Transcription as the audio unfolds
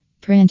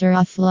Printer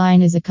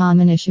offline is a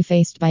common issue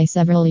faced by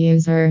several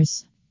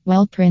users.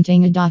 While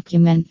printing a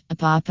document, a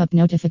pop-up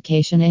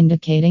notification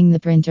indicating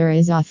the printer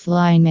is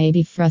offline may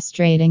be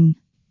frustrating.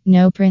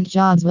 No print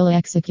jobs will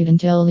execute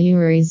until you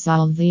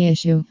resolve the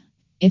issue.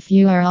 If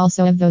you are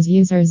also of those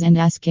users and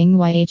asking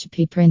why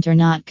HP printer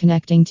not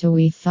connecting to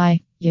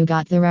Wi-Fi, you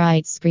got the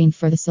right screen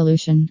for the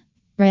solution.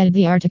 Read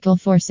the article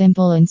for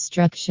simple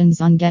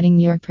instructions on getting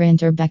your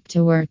printer back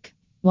to work.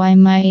 Why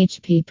my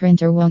HP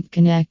printer won't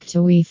connect to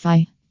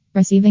Wi-Fi.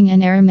 Receiving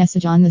an error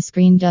message on the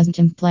screen doesn't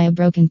imply a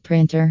broken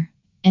printer.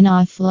 An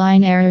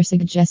offline error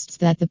suggests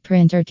that the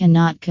printer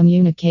cannot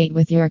communicate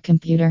with your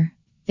computer.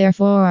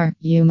 Therefore,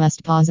 you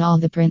must pause all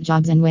the print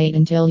jobs and wait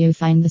until you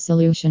find the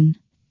solution.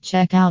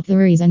 Check out the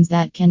reasons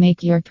that can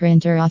make your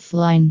printer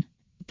offline.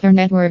 Poor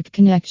network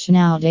connection,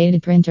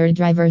 outdated printer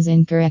drivers,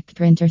 incorrect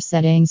printer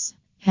settings.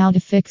 How to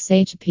fix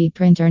HP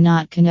printer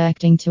not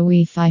connecting to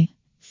Wi-Fi.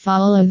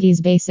 Follow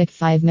these basic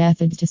 5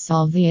 methods to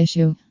solve the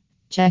issue.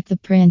 Check the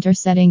printer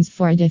settings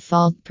for a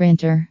default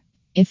printer.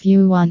 If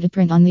you want to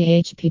print on the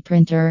HP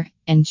printer,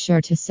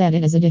 ensure to set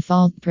it as a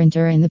default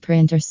printer in the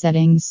printer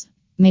settings.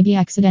 Maybe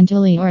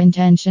accidentally or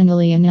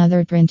intentionally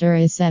another printer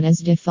is set as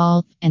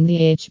default, and the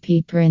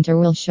HP printer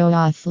will show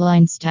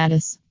offline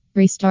status.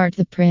 Restart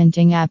the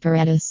printing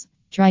apparatus.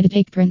 Try to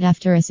take print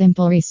after a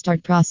simple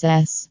restart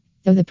process.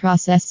 Though the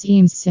process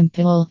seems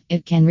simple,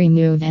 it can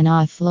remove an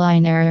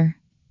offline error.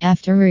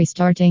 After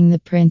restarting the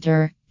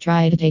printer,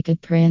 try to take a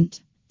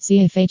print.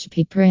 See if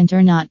HP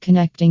printer not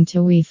connecting to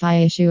Wi-Fi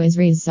issue is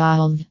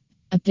resolved.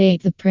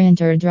 Update the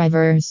printer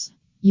drivers.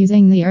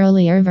 Using the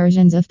earlier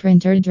versions of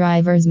printer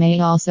drivers may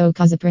also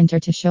cause a printer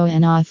to show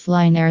an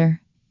offline error.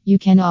 You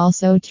can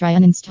also try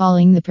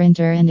uninstalling the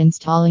printer and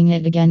installing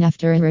it again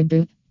after a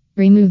reboot.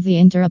 Remove the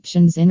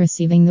interruptions in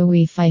receiving the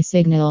Wi-Fi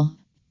signal.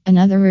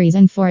 Another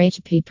reason for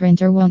HP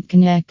printer won't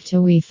connect to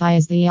Wi-Fi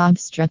is the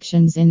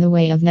obstructions in the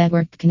way of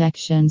network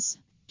connections.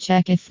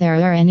 Check if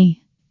there are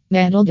any.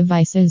 Metal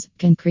devices,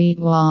 concrete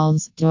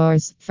walls,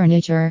 doors,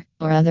 furniture,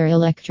 or other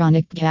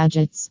electronic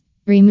gadgets.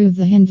 Remove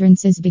the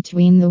hindrances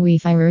between the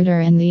Wi-Fi router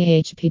and the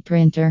HP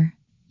printer.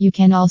 You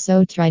can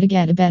also try to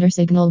get a better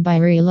signal by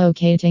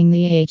relocating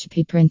the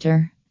HP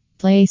printer.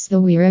 Place the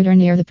Wi-Fi router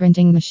near the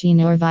printing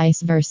machine or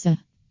vice versa.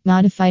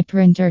 Modify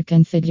printer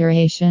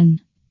configuration.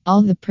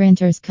 All the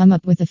printers come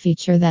up with a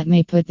feature that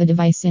may put the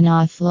device in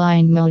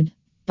offline mode.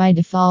 By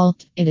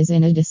default, it is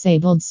in a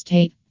disabled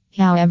state.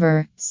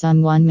 However,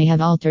 someone may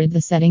have altered the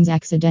settings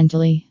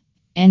accidentally.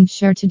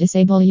 Ensure to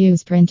disable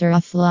Use Printer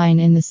Offline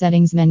in the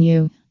settings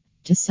menu.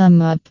 To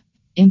sum up,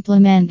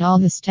 implement all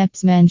the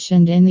steps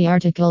mentioned in the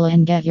article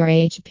and get your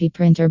HP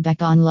printer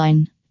back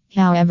online.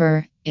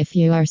 However, if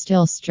you are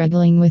still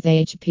struggling with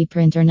HP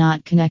printer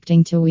not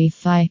connecting to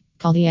Wi-Fi,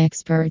 call the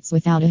experts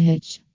without a hitch.